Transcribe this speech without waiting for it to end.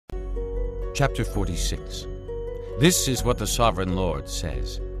Chapter 46. This is what the Sovereign Lord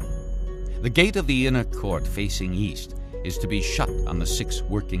says. The gate of the inner court facing east is to be shut on the 6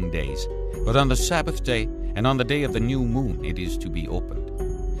 working days, but on the Sabbath day and on the day of the new moon it is to be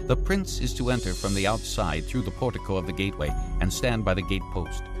opened. The prince is to enter from the outside through the portico of the gateway and stand by the gate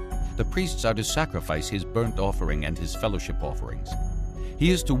post. The priests are to sacrifice his burnt offering and his fellowship offerings.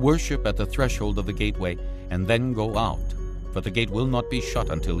 He is to worship at the threshold of the gateway and then go out, for the gate will not be shut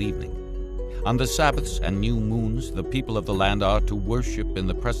until evening. On the Sabbaths and new moons the people of the land are to worship in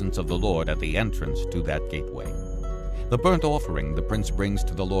the presence of the Lord at the entrance to that gateway. The burnt offering the prince brings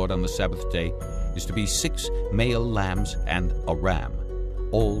to the Lord on the Sabbath day is to be 6 male lambs and a ram,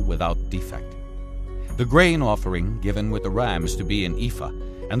 all without defect. The grain offering given with the ram is to be an ephah,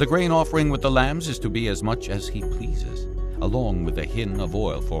 and the grain offering with the lambs is to be as much as he pleases, along with a hin of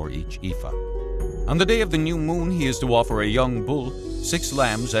oil for each ephah. On the day of the new moon he is to offer a young bull, 6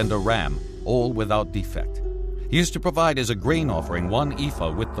 lambs, and a ram, all without defect. He is to provide as a grain offering 1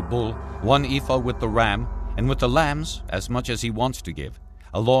 ephah with the bull, 1 ephah with the ram, and with the lambs as much as he wants to give,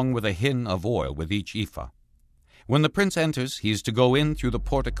 along with a hin of oil with each ephah. When the prince enters, he is to go in through the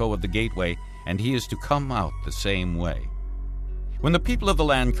portico of the gateway, and he is to come out the same way. When the people of the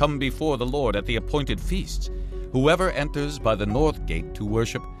land come before the Lord at the appointed feasts, whoever enters by the north gate to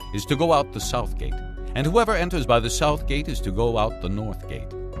worship is to go out the south gate, and whoever enters by the south gate is to go out the north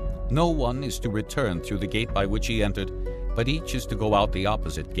gate. No one is to return through the gate by which he entered, but each is to go out the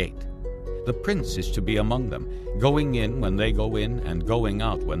opposite gate. The prince is to be among them, going in when they go in and going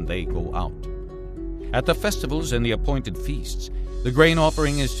out when they go out. At the festivals and the appointed feasts, the grain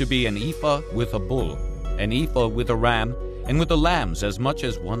offering is to be an ephah with a bull, an ephah with a ram, and with the lambs as much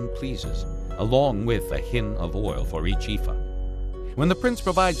as one pleases, along with a hin of oil for each ephah. When the prince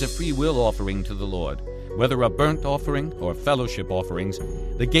provides a free will offering to the Lord, whether a burnt offering or fellowship offerings,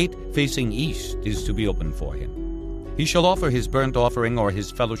 the gate facing east is to be opened for him. He shall offer his burnt offering or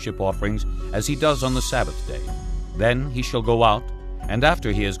his fellowship offerings as he does on the Sabbath day. Then he shall go out, and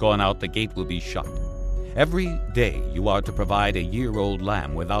after he has gone out the gate will be shut. Every day you are to provide a year-old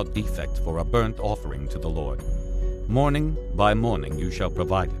lamb without defect for a burnt offering to the Lord. Morning by morning you shall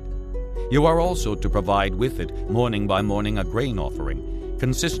provide it. You are also to provide with it morning by morning a grain offering,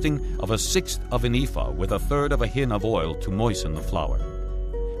 consisting of 1/6 of an ephah with 1/3 of a hin of oil to moisten the flour.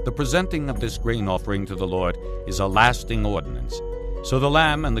 The presenting of this grain offering to the Lord is a lasting ordinance. So the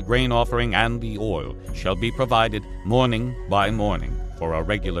lamb and the grain offering and the oil shall be provided morning by morning for a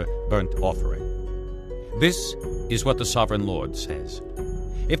regular burnt offering. This is what the Sovereign Lord says.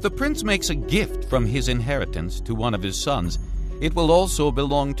 If the prince makes a gift from his inheritance to one of his sons, it will also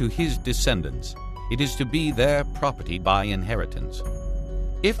belong to his descendants. It is to be their property by inheritance.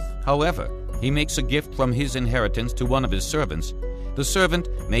 If, however, he makes a gift from his inheritance to one of his servants, the servant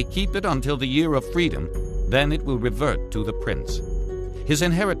may keep it until the year of freedom, then it will revert to the prince. His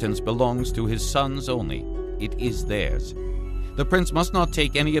inheritance belongs to his sons only. It is theirs. The prince must not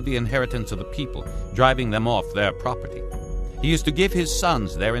take any of the inheritance of the people, driving them off their property. He is to give his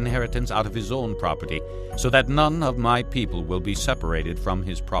sons their inheritance out of his own property, so that none of my people will be separated from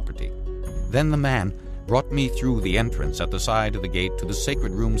his property. Then the man brought me through the entrance at the side of the gate to the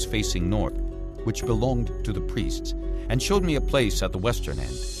sacred rooms facing north, which belonged to the priests, and showed me a place at the western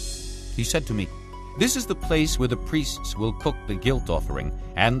end. He said to me, "This is the place where the priests will cook the guilt offering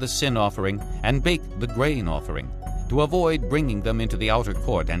and the sin offering and bake the grain offering, to avoid bringing them into the outer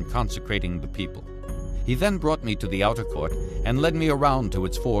court and consecrating the people." He then brought me to the outer court and led me around to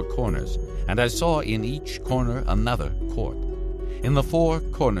its 4 corners, and I saw in each corner another court. In the 4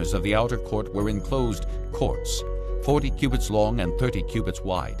 corners of the outer court were enclosed courts, 40 cubits long and 30 cubits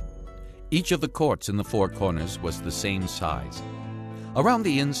wide. Each of the courts in the 4 corners was the same size. Around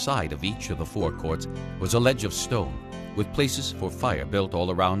the inside of each of the 4 courts was a ledge of stone, with places for fire built all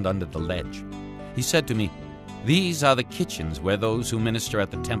around under the ledge. He said to me, "These are the kitchens where those who minister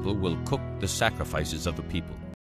at the temple will cook the sacrifices of the people."